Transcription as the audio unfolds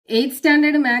8th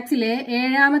standard മാത്സിലെ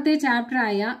 7ാമത്തെ chapter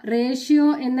ആയ ratio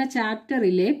എന്ന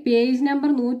ചാപ്റ്ററിലെ page number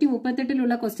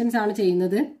 138 questions ആണ്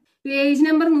ചെയ്യുന്നത്. Page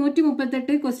number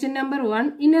 138 question number 1.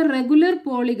 In A regular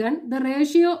polygon the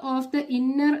ratio of the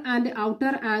inner and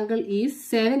outer angle is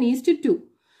 7:2.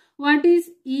 What is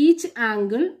each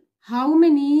angle? How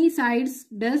many sides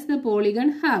does the polygon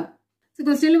have?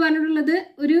 ക്വസ്റ്റ്യനിൽ പറഞ്ഞിട്ടുള്ളത്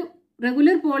ഒരു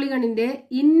regular പോളിഗണിന്റെ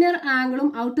inner ആംഗിളും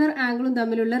outer ആംഗിളും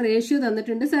തമ്മിലുള്ള ratio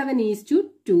തന്നിട്ടുണ്ട്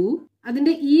 7:2.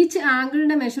 അതിന്റെ each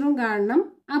ആംഗിളിന്റെ മെഷറും കാണണം,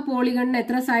 ആ പോളിഗണിന്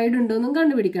എത്ര സൈഡ് ഉണ്ടെന്നും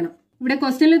കണ്ടുപിടിക്കണം. ഇവിടെ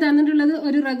ക്വസ്റ്റ്യനിൽ തന്നിട്ടുള്ളത്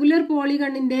ഒരു റെഗുലർ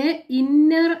പോളിഗണിന്റെ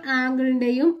ഇന്നർ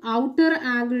ആംഗിളിന്റെയും ഔട്ടർ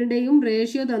ആംഗിളിന്റെയും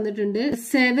റേഷ്യോ തന്നിട്ടുണ്ട്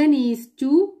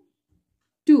 7:2.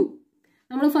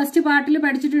 നമ്മൾ ഫസ്റ്റ് പാർട്ടിൽ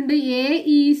പഠിച്ചിട്ടുണ്ട്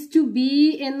A:B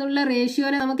എന്നുള്ള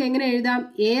റേഷ്യോനെ നമുക്ക് എങ്ങനെ എഴുതാം?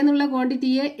 A എന്നുള്ള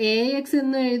ക്വാണ്ടിറ്റിയെ AX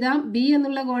എന്നും എഴുതാം, B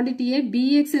എന്നുള്ള ക്വാണ്ടിറ്റിയെ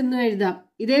BX എന്നും എഴുതാം.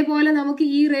 ഇതേപോലെ നമുക്ക്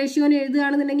ഈ റേഷ്യോനെ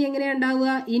എഴുതുകയാണെന്നുണ്ടെങ്കിൽ എങ്ങനെയാ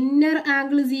ഉണ്ടാവുക? Inner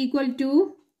angle is equal to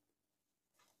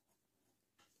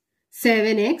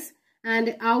 7x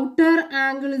and outer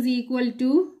angle is equal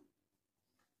to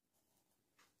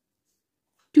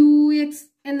 2x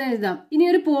എന്ന് എഴുതാം. ഇനി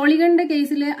ഒരു പോളിഗണിന്റെ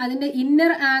കേസിൽ അതിന്റെ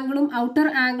ഇന്നർ ആംഗിളും ഔട്ടർ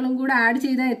ആംഗിളും കൂടെ ആഡ്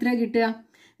ചെയ്താൽ എത്ര കിട്ടുക?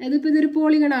 ഇതിപ്പോ ഇതൊരു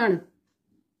പോളിഗൺ ആണ്.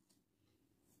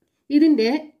 ഇതിന്റെ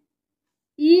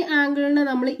ഈ ആംഗിളിനെ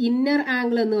നമ്മൾ ഇന്നർ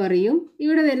ആംഗിൾ എന്ന് പറയും,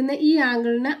 ഇവിടെ വരുന്ന ഈ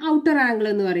ആംഗിളിനെ ഔട്ടർ ആംഗിൾ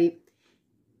എന്ന് പറയും.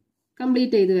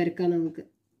 കംപ്ലീറ്റ് ചെയ്ത് വരക്കാം നമുക്ക്.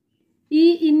 ഈ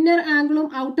ഇന്നർ ആംഗിളും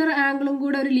ഔട്ടർ ആംഗിളും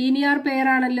കൂടെ ഒരു ലീനിയർ പെയർ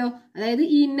ആണല്ലോ. അതായത്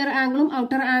ഈ ഇന്നർ ആംഗിളും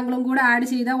ഔട്ടർ ആംഗിളും കൂടെ ആഡ്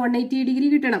ചെയ്താൽ 180 ഡിഗ്രി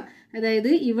കിട്ടണം. അതായത്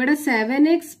ഇവിടെ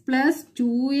 7x +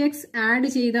 2x ആഡ്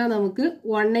ചെയ്താൽ നമുക്ക്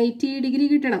 180 ഡിഗ്രി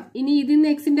കിട്ടണം. ഇനി ഇതിന്ന്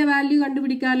എക്സിന്റെ വാല്യൂ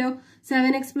കണ്ടുപിടിക്കാലോ.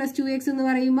 7x + 2x എന്ന്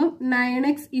പറയുമ്പോൾ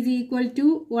 9x =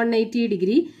 180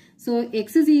 degree. So x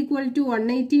 =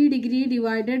 180 degree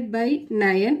divided by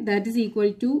 9, that is equal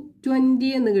to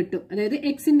 20 എന്ന് കിട്ടും. അതായത്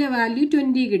എക്സിന്റെ വാല്യൂ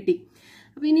 20 കിട്ടി.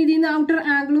 അപ്പൊ ഇനി ഇതിന്ന് ഔട്ടർ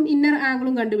ആംഗിളും ഇന്നർ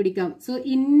ആംഗിളും കണ്ടുപിടിക്കാം. So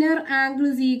inner angle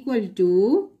is equal to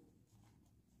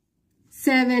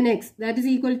 7x, that is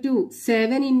equal to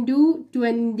 7 into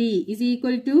 20 is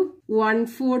equal to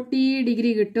 140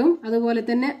 degree കിട്ടും. അതുപോലെ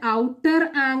തന്നെ outer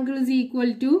angle is equal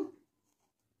to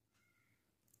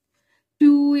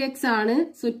 2x ആണ്.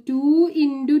 So 2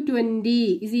 into 20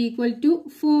 is equal to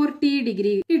 40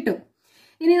 degree കിട്ടും.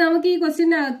 ഇനി നമുക്ക് ഈ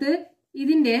ക്വസ്റ്റ്യനകത്ത്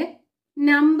ഇതിന്റെ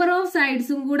നമ്പർ ഓഫ്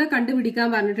സൈഡ്സും കൂടെ കണ്ടുപിടിക്കാൻ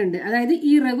പറഞ്ഞിട്ടുണ്ട്. അതായത്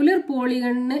ഈ റെഗുലർ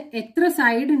പോളിഗണിന് എത്ര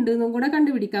സൈഡ് ഉണ്ട് എന്നും കൂടെ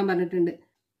കണ്ടുപിടിക്കാൻ പറഞ്ഞിട്ടുണ്ട്.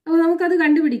 അപ്പൊ നമുക്കത്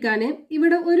കണ്ടുപിടിക്കാന്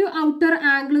ഇവിടെ ഒരു ഔട്ടർ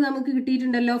ആംഗിൾ നമുക്ക്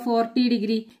കിട്ടിയിട്ടുണ്ടല്ലോ 40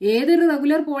 ഡിഗ്രി. ഏതൊരു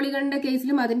റെഗുലർ പോളിഗണിന്റെ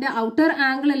കേസിലും അതിന്റെ ഔട്ടർ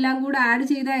ആംഗിൾ എല്ലാം കൂടെ ആഡ്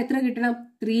ചെയ്താൽ എത്ര കിട്ടണം?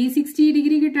 360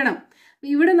 ഡിഗ്രി കിട്ടണം.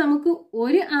 ഇവിടെ നമുക്ക്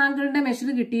ഒരു ആംഗിളിന്റെ മെഷർ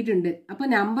കിട്ടിയിട്ടുണ്ട്. അപ്പൊ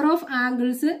നമ്പർ ഓഫ്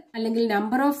ആംഗിൾസ് അല്ലെങ്കിൽ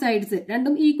നമ്പർ ഓഫ് സൈഡ്സ്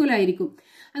രണ്ടും ഈക്വൽ ആയിരിക്കും.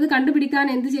 അത് കണ്ടുപിടിക്കാൻ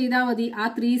എന്ത് ചെയ്താൽ മതി? ആ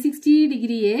 360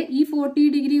 ഡിഗ്രിയെ ഈ 40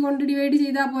 ഡിഗ്രി കൊണ്ട് ഡിവൈഡ്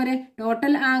ചെയ്താൽ പോരെ.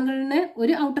 ടോട്ടൽ ആംഗിളിന്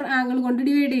ഒരു ഔട്ടർ ആംഗിൾ കൊണ്ട്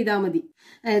ഡിവൈഡ് ചെയ്താൽ മതി.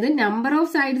 അതായത് number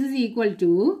of sides is equal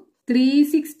to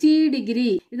 360 degree.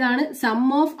 ഇതാണ് സം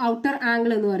ഓഫ് ഔട്ടർ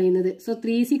ആംഗിൾ എന്ന് പറയുന്നത്. സോ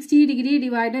 360 ഡിഗ്രി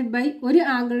ഡിവൈഡഡ് ബൈ ഒരു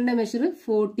ആംഗിളിന്റെ measure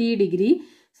 40 degree.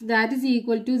 So that is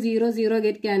equal to 0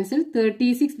 get cancel.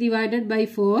 36 divided by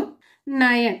 4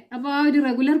 9. അപ്പൊ ആ ഒരു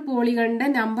റെഗുലർ പോളിഗണിന്റെ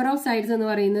നമ്പർ ഓഫ് സൈഡ്സ് എന്ന്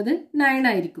പറയുന്നത് 9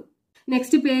 ആയിരിക്കും.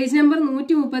 Next page number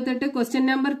 138 question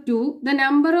number 2. The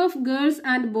number of girls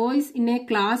and boys in A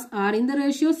class are in the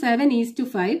ratio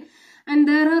 7:5 and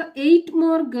there are 8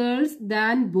 more girls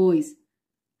than boys.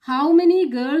 How many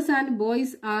girls and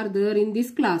boys are there in this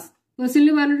class?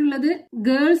 ക്വസ്റ്റ്യനിൽ പറഞ്ഞിട്ടുള്ളത്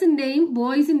ഗേൾസിന്റെയും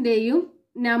ബോയ്സിന്റെയും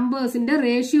നമ്പേഴ്സിന്റെ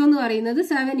ratio എന്ന് പറയുന്നത്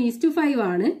 7:5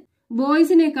 ആണ്.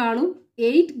 ബോയ്സിനേക്കാളും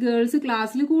 8 girls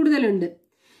ക്ലാസ്സിൽ കൂടുതലുണ്ട്.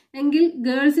 എങ്കിൽ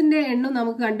ഗേൾസിന്റെ എണ്ണം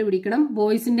നമുക്ക് കണ്ടുപിടിക്കണം,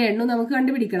 ബോയ്സിന്റെ എണ്ണം നമുക്ക്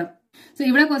കണ്ടുപിടിക്കണം. സോ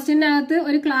ഇവിടെ ക്വസ്റ്റ്യനകത്ത്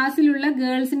ഒരു ക്ലാസ്സിലുള്ള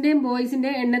ഗേൾസിന്റെയും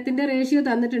ബോയ്സിന്റെയും എണ്ണത്തിന്റെ റേഷ്യോ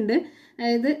തന്നിട്ടുണ്ട്.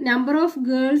 അതായത് number of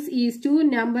girls is to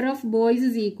number of boys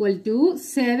is equal to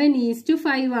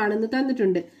 7:5 ആണെന്ന്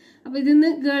തന്നിട്ടുണ്ട്. അപ്പൊ ഇതിന്ന്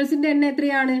ഗേൾസിന്റെ എണ്ണം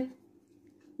എത്രയാണ്?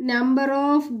 Number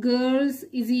of girls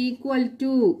is equal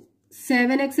to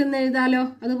 7x എന്ന് എഴുതാലോ.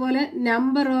 അതുപോലെ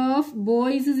number of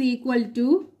boys is equal to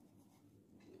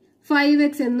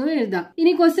 5x എന്നും എഴുതാം.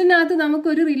 ഇനി ക്വസ്റ്റ്യനകത്ത്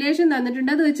നമുക്കൊരു റിലേഷൻ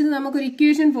തന്നിട്ടുണ്ട്. അത് വെച്ചിട്ട് നമുക്കൊരു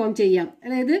ഇക്വേഷൻ ഫോം ചെയ്യാം.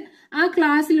 അതായത് ആ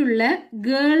ക്ലാസ്സിലുള്ള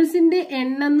ഗേൾസിന്റെ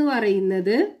എണ്ണം എന്ന്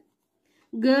പറയുന്നത്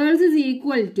ഗേൾസ് ഇസ്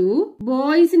ഈക്വൽ ടു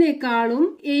ബോയ്സിനേക്കാളും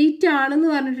 8 ആണെന്ന്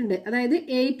പറഞ്ഞിട്ടുണ്ട്. അതായത്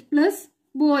 8 പ്ലസ്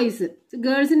ബോയ്സ്.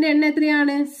 ഗേൾസിന്റെ എണ്ണം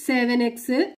എത്രയാണ്? 7x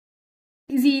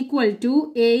is equal to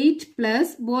 8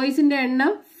 plus ബോയ്സിന്റെ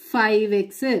എണ്ണം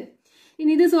 5x.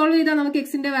 ഇനി ഇത് സോൾവ് ചെയ്താൽ നമുക്ക്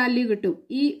എക്സിന്റെ വാല്യൂ കിട്ടും.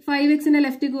 ഈ 5xനെ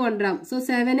ലെഫ്റ്റിക്ക് കൊണ്ടുവരാം. സോ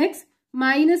 7x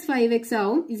മൈനസ് 5x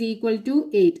ആവും ഇസ് ഈക്വൽ ടു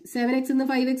 8. 7x എന്ന്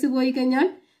 5x പോയി കഴിഞ്ഞാൽ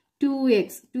 2x.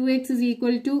 2x is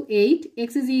equal to 8.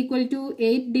 X is equal to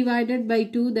 8 divided by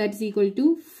 2, that is equal to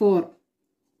 4.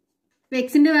 അപ്പൊ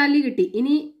എക്സിന്റെ വാല്യൂ കിട്ടി.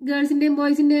 ഇനി ഗേൾസിന്റെയും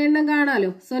ബോയ്സിന്റെയും എണ്ണം കാണാലോ.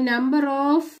 So number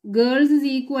of girls is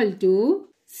equal to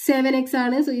 7x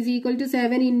ആണ്. So is equal to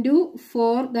 7 into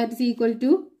 4 that is equal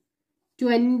to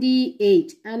 28.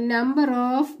 And number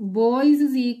of boys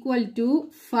is equal to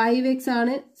 5x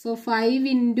ആണ്. So 5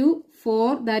 into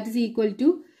 4 that is equal to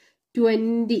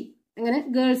 20. അങ്ങനെ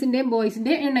ഗേൾസിന്റെയും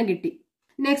ബോയ്സിന്റെ എണ്ണം കിട്ടി.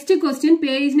 Next question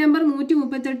page number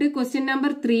 138 question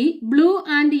number 3. Blue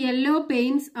and yellow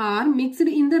paints R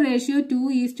mixed in the ratio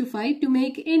 2:5 to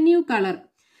make a new color.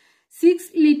 6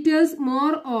 liters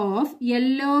more of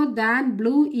yellow than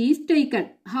blue is taken.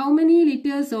 How many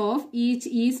liters of each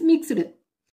is mixed?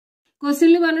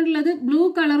 ക്വസ്റ്റ്യനിൽ പറഞ്ഞിട്ടുള്ളത് blue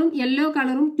കളറും yellow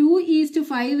കളറും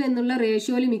 2:5 എന്നുള്ള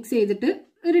റേഷ്യോയിൽ mix ചെയ്തിട്ട്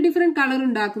ഒരു different colour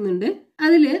ഉണ്ടാക്കുന്നുണ്ട്.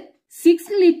 അതില്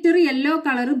 6 litre yellow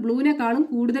colour ബ്ലൂവിനെക്കാളും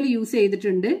കൂടുതൽ യൂസ്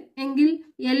ചെയ്തിട്ടുണ്ട് എങ്കിൽ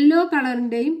യെല്ലോ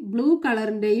കളറിന്റെയും ബ്ലൂ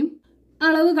കളറിന്റെയും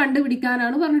അളവ്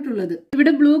കണ്ടുപിടിക്കാനാണ് പറഞ്ഞിട്ടുള്ളത്.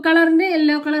 ഇവിടെ ബ്ലൂ കളറിന്റെ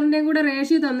യെല്ലോ കളറിന്റെയും കൂടെ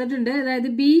റേഷ്യോ തന്നിട്ടുണ്ട്. അതായത്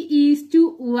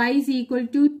B:Y is equal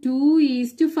to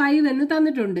 2:5 എന്ന്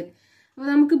തന്നിട്ടുണ്ട്. അപ്പൊ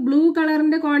നമുക്ക് ബ്ലൂ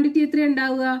കളറിന്റെ ക്വാണ്ടിറ്റി എത്ര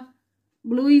ഉണ്ടാവുക?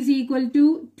 Blue is equal to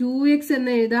 2x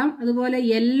എന്ന് എഴുതാം. അതുപോലെ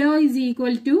yellow is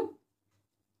equal to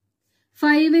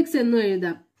 5x എന്നും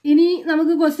എഴുതാം. ഇനി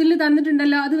നമുക്ക് ക്വസ്റ്റ്യനിൽ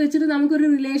തന്നിട്ടുണ്ടല്ലോ, അത് വെച്ചിട്ട് നമുക്കൊരു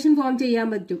റിലേഷൻ ഫോം ചെയ്യാൻ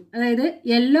പറ്റും. അതായത്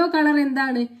യെല്ലോ കളർ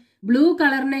എന്താണ്? ബ്ലൂ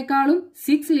കളറിനേക്കാളും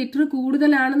 6 ലിറ്റർ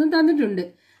കൂടുതലാണെന്നും തന്നിട്ടുണ്ട്.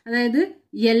 അതായത്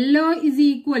yellow is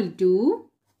equal to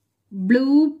blue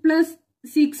plus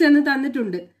 6 എന്ന്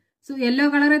തന്നിട്ടുണ്ട്. സോ യെല്ലോ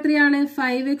കളർ എത്രയാണ്?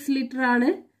 5x ലിറ്റർ ആണ്.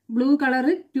 ബ്ലൂ കളർ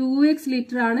 2x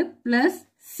ലിറ്റർ ആണ് പ്ലസ്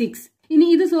 6. ഇനി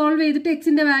ഇത് സോൾവ് ചെയ്തിട്ട്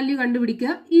എക്സിന്റെ വാല്യൂ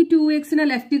കണ്ടുപിടിക്കുക. ഈ 2xനെ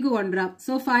ലെഫ്റ്റിക്ക് കൊണ്ടുവരാം.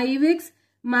 സോ 5x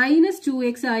മൈനസ്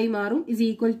 2x ആയി മാറും ഇസ്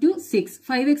ഈക്വൽ ടു 6.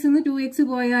 5x നിന്ന് 2x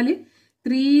പോയാൽ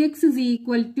 3x is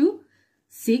equal to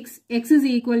 6. x is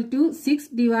equal to 6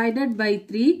 divided by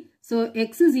 3. So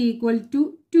x is equal to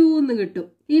 2 എന്ന് കിട്ടും.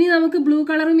 ഇനി നമുക്ക് ബ്ലൂ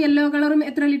കളറും യെല്ലോ കളറും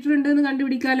എത്ര ലിറ്റർ ഉണ്ട് എന്ന്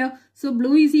കണ്ടുപിടിക്കാലോ. So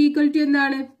blue is equal to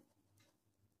എന്താണ്?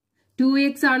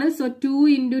 2x ആണ്. So 2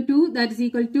 into 2 that is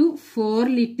equal to 4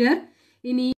 litre.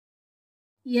 ഇനി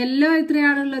yellow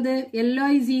എത്രയാണുള്ളത്? Yellow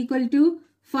is equal to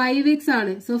 5x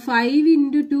ആണ്. So 5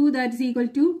 into 2 that is equal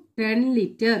to 10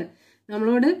 litre.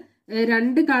 നമ്മളോട്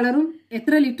രണ്ട് കളറും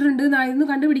എത്ര ലിറ്റർ ഉണ്ട് എന്നായിരുന്നു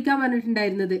കണ്ടുപിടിക്കാൻ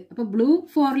പറഞ്ഞിട്ടുണ്ടായിരുന്നത്. അപ്പൊ ബ്ലൂ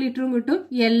 4 ലിറ്ററും കിട്ടും,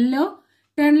 യെല്ലോ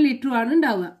 10 ലിറ്ററും ആണ്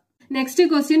ഉണ്ടാവുക. Next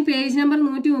question page number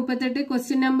 138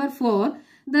 question number 4.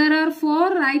 There are 4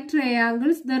 right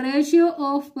triangles, the ratio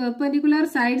of perpendicular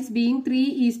sides being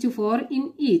 3:4 in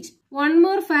each. One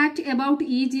more fact about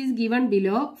each is given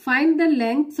below. Find the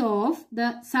lengths of the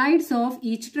sides of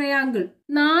each triangle.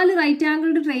 4 right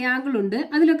angled triangle ഉണ്ട്.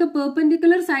 അതിലൊക്കെ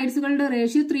perpendicular സൈഡ്സുകളുടെ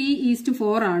ratio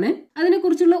 3:4 ആണ്.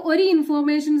 അതിനെക്കുറിച്ചുള്ള ഒരു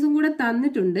ഇൻഫോർമേഷൻസും കൂടെ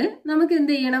തന്നിട്ടുണ്ട്. നമുക്ക്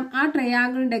എന്ത് ചെയ്യണം? ആ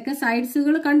ട്രയാങ്കിളിന്റെ ഒക്കെ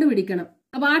സൈഡ്സുകൾ കണ്ടുപിടിക്കണം.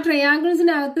 അപ്പൊ ആ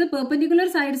ട്രയാങ്കിൾസിനകത്ത് പെർപെൻഡിക്കുലർ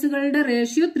സൈഡ്സുകളുടെ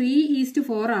റേഷ്യോ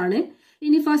 3:4 ആണ്.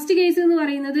 ഇനി ഫസ്റ്റ് കേസ് എന്ന്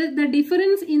പറയുന്നത് the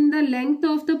difference in the length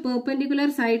of the perpendicular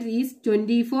sides is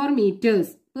 24 metres.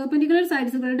 Perpendicular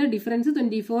സൈഡ്സുകളുടെ difference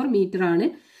 24 metre ആണ്.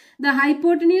 The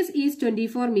hypotenuse is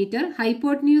 24 metre.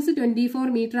 Hypotenuse 24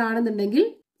 metre ആണെന്നുണ്ടെങ്കിൽ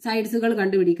സൈഡ്സുകൾ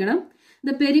കണ്ടുപിടിക്കണം.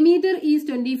 The perimeter is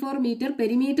 24 metre.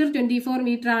 Perimeter 24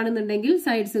 metre ആണെന്നുണ്ടെങ്കിൽ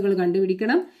സൈഡ്സുകൾ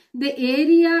കണ്ടുപിടിക്കണം. The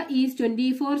area is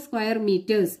 24 square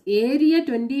metres. Area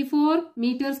 24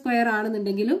 metre square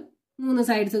ആണെന്നുണ്ടെങ്കിലും 3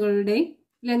 സൈഡ്സുകളുടെയും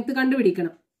length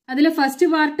കണ്ടുപിടിക്കണം. അതിലെ first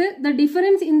part the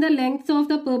difference in the length of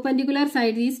the perpendicular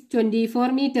side is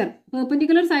 24 metre.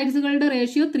 Perpendicular സൈഡ്സുകളുടെ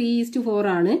ratio 3:4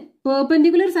 ആണ്.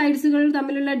 Perpendicular സൈഡ്സുകൾ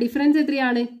തമ്മിലുള്ള difference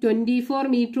എത്രയാണ്? 24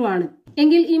 metre ആണ്.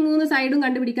 എങ്കിൽ ഈ 3 സൈഡും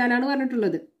കണ്ടുപിടിക്കാനാണ്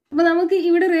പറഞ്ഞിട്ടുള്ളത്. അപ്പൊ നമുക്ക്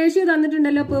ഇവിടെ റേഷ്യോ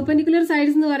തന്നിട്ടുണ്ടല്ലോ. പെർപെൻഡിക്കുലർ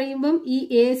സൈഡ്സ് എന്ന് പറയുമ്പോൾ ഈ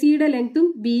എ സിയുടെ ലെങ്ത്തും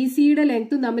ബി സിയുടെ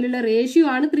ലെങ്ത്തും തമ്മിലുള്ള റേഷ്യോ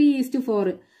ആണ്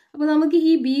 3:4. അപ്പൊ നമുക്ക്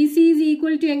ഈ B C is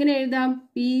equal to എങ്ങനെ എഴുതാം?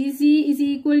 P C is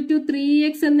equal to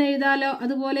 3x എന്ന് എഴുതാലോ.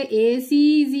 അതുപോലെ A C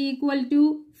is equal to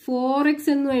 4x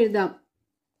എന്നും എഴുതാം.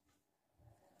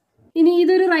 ഇനി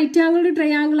ഇതൊരു റൈറ്റ് ആംഗിൾഡ്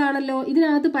ട്രയാങ്കിൾ ആണല്ലോ.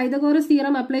 ഇതിനകത്ത് പൈതഗോറസ്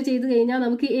തിയറം അപ്ലൈ ചെയ്ത് കഴിഞ്ഞാൽ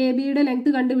നമുക്ക് എ ബിയുടെ ലെങ്ത്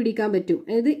കണ്ടുപിടിക്കാൻ പറ്റും.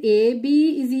 അതായത് A B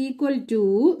is equal to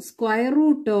square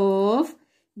root of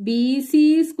B C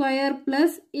square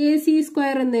plus A C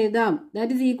square എന്ന് എഴുതാം.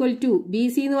 That is equal to B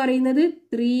C എന്ന് പറയുന്നത്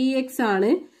 3x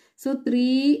ആണ്. So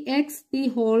 3x the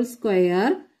whole square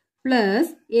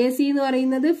plus A C എന്ന്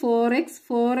പറയുന്നത്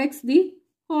 4x the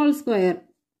whole square.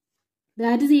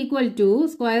 That is equal to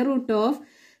square root of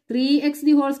 3x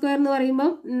the whole square എന്ന്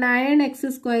പറയുമ്പോൾ 9x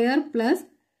square plus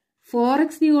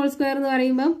 4x the whole square എന്ന്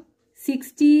പറയുമ്പോൾ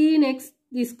 16x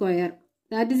the square.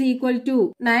 That is equal to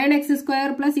 9x square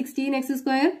plus 16x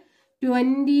square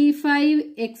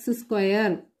 25x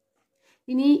square.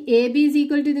 ഇനി A B is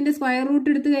equal to ഇതിന്റെ square root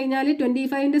എടുത്തു കഴിഞ്ഞാൽ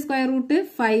 25ന്റെ square root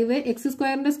 5, X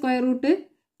സ്ക്വയറിന്റെ square root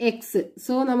X.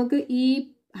 So നമുക്ക് ഈ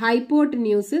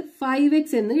hypotenuse 5x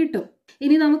എന്ന് കിട്ടും.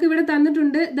 ഇനി നമുക്ക് ഇവിടെ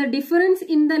തന്നിട്ടുണ്ട് the difference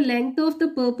in the length of the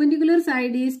perpendicular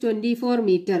side is 24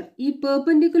 metre. ഈ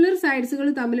പെർപെൻഡിക്കുലർ സൈഡ്സുകൾ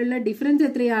തമ്മിലുള്ള ഡിഫറൻസ്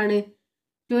എത്രയാണ്?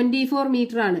 24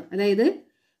 മീറ്റർ ആണ്. അതായത്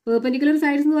പെർപെൻഡിക്കുലർ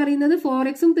സൈഡ്സ് എന്ന് പറയുന്നത്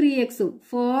 4x ഉം 3x ഉം.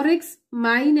 4x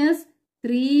minus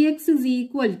 3x is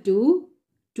equal to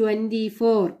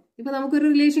 24. ഇപ്പൊ നമുക്കൊരു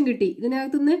റിലേഷൻ കിട്ടി.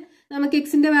 ഇതിനകത്തുനിന്ന് നമുക്ക്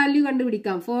എക്സിന്റെ വാല്യൂ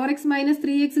കണ്ടുപിടിക്കാം. 4x minus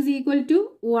 3x is equal to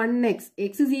 1x.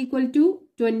 X is equal to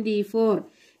 24.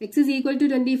 X is equal to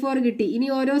 24 കിട്ടി. ഇനി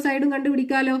ഓരോ സൈഡും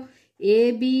കണ്ടുപിടിക്കാലോ. A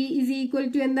B is equal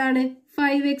to എന്താണ്?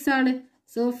 5x ആണ്.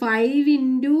 So 5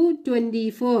 into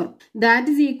 24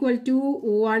 that is equal to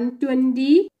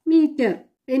 120 metre.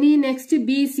 ഇനി next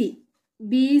B C.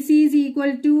 B C is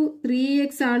equal to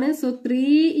 3x ആണ്. So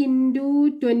 3 into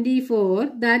 24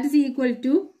 that is equal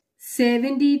to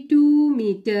 72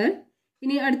 metre.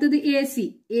 ഇനി അടുത്തത് A C.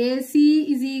 A C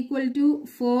is equal to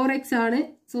 4x ആണ്.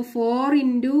 So 4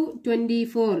 into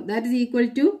 24 that is equal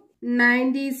to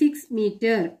 96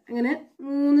 metre. അങ്ങനെ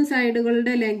 3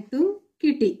 സൈഡുകളുടെ ലെങ്ത്തും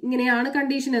കിട്ടി. ഇങ്ങനെയാണ്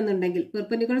condition എന്നുണ്ടെങ്കിൽ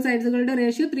perpendicular സൈഡ്സുകളുടെ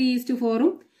ratio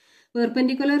 3:4ഉം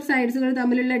perpendicular സൈഡ്സുകൾ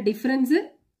തമ്മിലുള്ള ഡിഫറൻസ്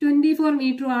 24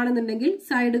 മീറ്ററും ആണെന്നുണ്ടെങ്കിൽ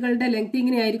സൈഡുകളുടെ ലെങ്ത്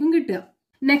ഇങ്ങനെയായിരിക്കും കിട്ടുക.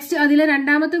 നെക്സ്റ്റ് അതിലെ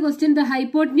രണ്ടാമത്തെ question the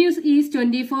hypotenuse is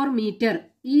 24 metre.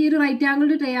 ഈ ഒരു റൈറ്റ്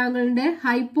ആംഗിൾഡ് ട്രയാംഗിളിന്റെ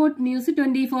ഹൈപ്പോട്ന്യൂസ്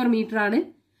 24 മീറ്റർ ആണ്.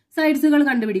 സൈഡ്സുകൾ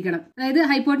കണ്ടുപിടിക്കണം. അതായത്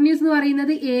ഹൈപ്പോട്ന്യൂസ് എന്ന്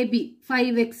പറയുന്നത് A B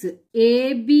 5x. A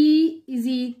B is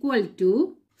equal to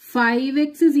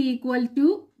 5x is equal to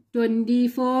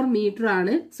 24 metre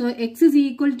ആണ്. So X is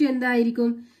equal to എന്തായിരിക്കും?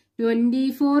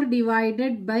 24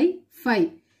 ഡിവൈഡഡ് ബൈ 5.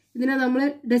 ഇതിനെ നമ്മൾ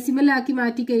ഡെസിമൽ ആക്കി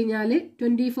മാറ്റി കഴിഞ്ഞാൽ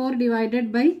 24 divided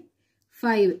by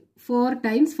 5 4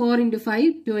 times 4 into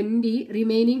 5 20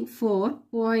 remaining 4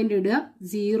 point ഇടുക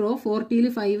 0 40ൽ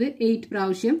 5 8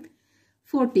 പ്രാവശ്യം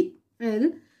 40. അതായത്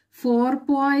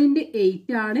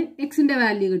 4.8 ആണ് എക്സിന്റെ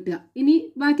വാല്യൂ കിട്ടുക. ഇനി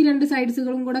ബാക്കി രണ്ട്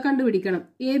സൈഡ്സുകളും കൂടെ കണ്ടുപിടിക്കണം.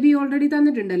 A B already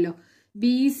തന്നിട്ടുണ്ടല്ലോ.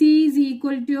 B C is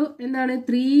equal to എന്താണ്?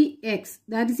 3x.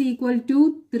 That is equal to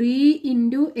 3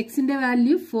 into എക്സിന്റെ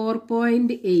value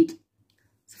 4.8.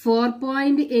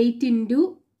 4.8 into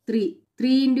 3.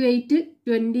 3 into 8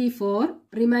 24.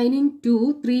 Remaining 2.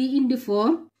 3 into 4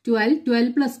 12. 12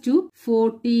 plus 2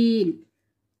 14.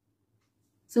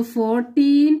 So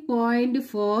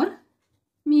 14.4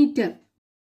 metre.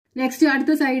 Next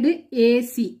അടുത്ത side A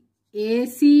C. A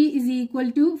C is equal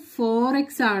to 4x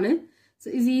ആണ്. So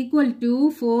is equal to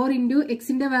 4 into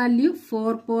എക്സിന്റെ value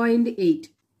 4.8.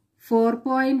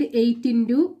 4.8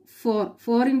 into 4.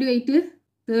 4 into 8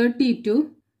 32.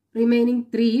 Remaining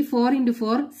 3. 4 into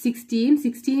 4 16.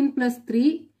 16 plus 3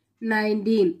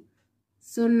 19.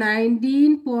 So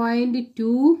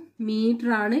 19.2 metre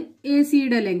ആണ് A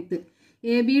സിയുടെ length.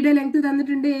 A ബിയുടെ length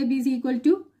തന്നിട്ടുണ്ട്. A B is equal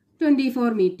to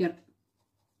 24 metre.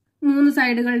 3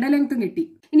 സൈഡുകളുടെ length കിട്ടി.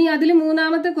 ഇനി അതിൽ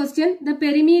മൂന്നാമത്തെ ക്വസ്റ്റ്യൻ ദ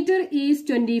പെരിമീറ്റർ ഈസ്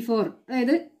 24.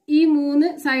 അതായത് ഈ 3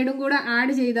 സൈഡും കൂടെ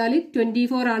ആഡ് ചെയ്താൽ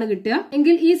 24 ആണ് കിട്ടുക.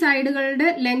 എങ്കിൽ ഈ സൈഡുകളുടെ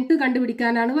ലെങ്ത്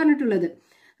കണ്ടുപിടിക്കാനാണ് പറഞ്ഞിട്ടുള്ളത്.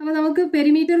 അപ്പൊ നമുക്ക്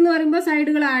പെരിമീറ്റർ എന്ന് പറയുമ്പോൾ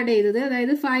സൈഡുകൾ ആഡ് ചെയ്തത്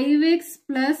അതായത് 5x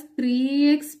plus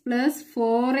 3x plus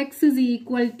 4x is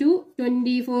equal to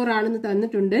 24 ആണെന്ന്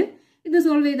തന്നിട്ടുണ്ട്. ഇത്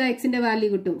സോൾവ് ചെയ്താൽ എക്സിന്റെ വാല്യൂ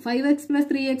കിട്ടും. 5x plus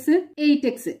 3x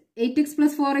 8x. 8x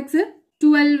plus 4x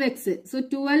 12x. So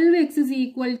 12x is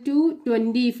equal to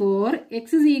 24. X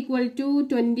is equal to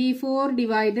 24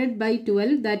 divided by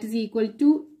 12. That is equal to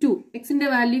 2. X ന്റെ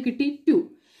value കിട്ടി 2.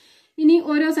 ഇനി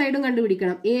ഓരോ സൈഡും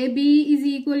കണ്ടുപിടിക്കണം. A B is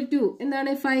equal to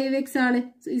എന്താണ്? 5x ആണ്.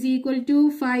 Is equal to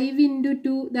 5 into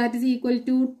 2 that is equal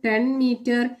to 10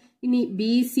 metre. ഇനി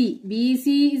B C. B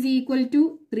C is equal to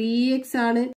 3x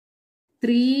ആണ്.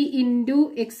 3 into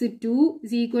X 2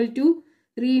 is equal to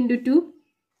 3 into 2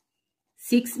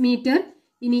 6 metre.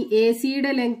 ഇനി എ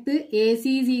സിയുടെ length A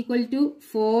C is equal to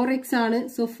 4x ആണ്.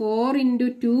 So 4 into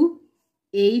 2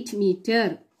 8 metre.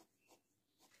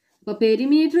 അപ്പൊ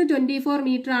perimeter 24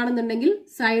 metre ആണെന്നുണ്ടെങ്കിൽ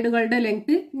സൈഡുകളുടെ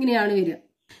length ഇങ്ങനെയാണ് വരിക.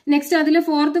 Next അതിലെ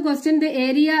fourth question the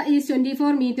area is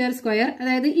 24 metre square.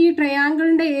 അതായത് ഈ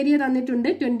ട്രയാങ്കിളിന്റെ ഏരിയ തന്നിട്ടുണ്ട്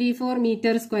 24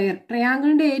 മീറ്റർ സ്ക്വയർ.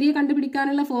 ട്രയാങ്കിളിന്റെ ഏരിയ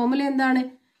കണ്ടുപിടിക്കാനുള്ള ഫോർമുല എന്താണ്?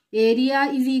 Area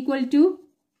is equal to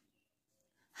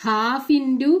half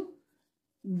into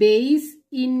base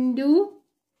into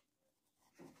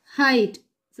height.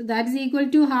 So that is equal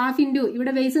to half into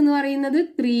ഇവിടെ ബേസ് എന്ന് പറയുന്നത്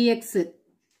 3x.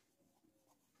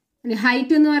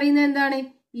 ഹൈറ്റ് എന്ന് പറയുന്നത് എന്താണ്?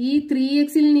 ഈ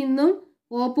 3xൽ നിന്നും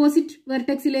ഓപ്പോസിറ്റ്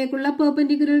വെർട്ടെക്സിലേക്കുള്ള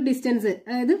പെർപെൻഡിക്കുലർ ഡിസ്റ്റൻസ്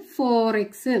അതായത്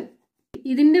 4x.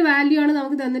 ഇതിന്റെ വാല്യൂ ആണ്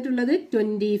നമുക്ക് തന്നിട്ടുള്ളത്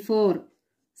 24.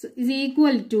 ഇസ്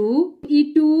ഈക്വൽ ടു ഈ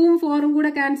 2ഉം 4ഉം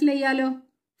കൂടെ ക്യാൻസൽ ചെയ്യാലോ.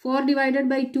 4 ഡിവൈഡഡ്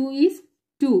ബൈ 2 ഈസ്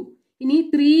 2. ഇനി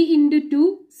 3 into 2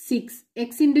 6.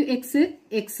 x into x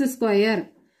x square.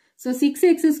 So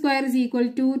 6x square is equal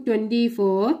to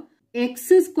 24.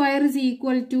 X square is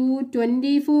equal to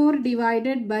 24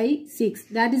 divided by 6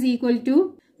 that is equal to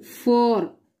 4.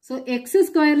 So X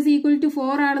square is equal to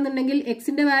 4 ആണെന്നുണ്ടെങ്കിൽ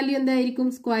എക്സിന്റെ value എന്തായിരിക്കും?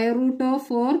 Square root of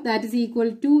 4 that is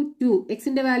equal to 2.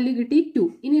 എക്സിന്റെ value കിട്ടി 2.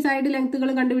 ഇനി side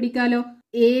ലെങ്ത്തുകൾ കണ്ടുപിടിക്കാലോ.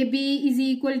 A B is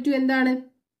equal to എന്താണ്?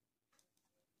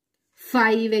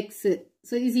 5x.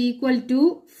 So is equal to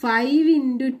 5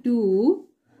 into 2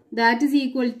 that is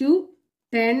equal to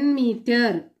 10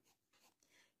 metre.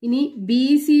 ഇനി B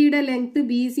സിയുടെ length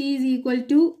B C is equal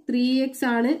to 3x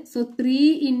ആണ്. So 3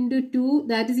 into 2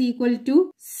 that is equal to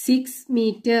 6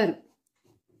 metre.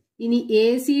 ഇനി A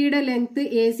സിയുടെ length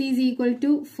A C is equal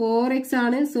to 4x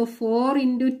ആണ്. So 4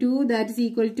 into 2 that is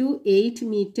equal to 8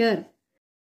 metre.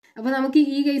 അപ്പൊ നമുക്ക്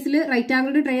ഈ കേസിൽ റൈറ്റ്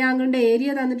ആംഗിളുടെ ട്രയാംഗിളിന്റെ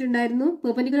ഏരിയ തന്നിട്ടുണ്ടായിരുന്നു,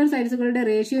 perpendicular സൈഡ്സുകളുടെ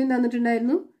റേഷ്യോയും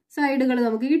തന്നിട്ടുണ്ടായിരുന്നു, സൈഡുകൾ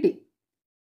നമുക്ക് കിട്ടി.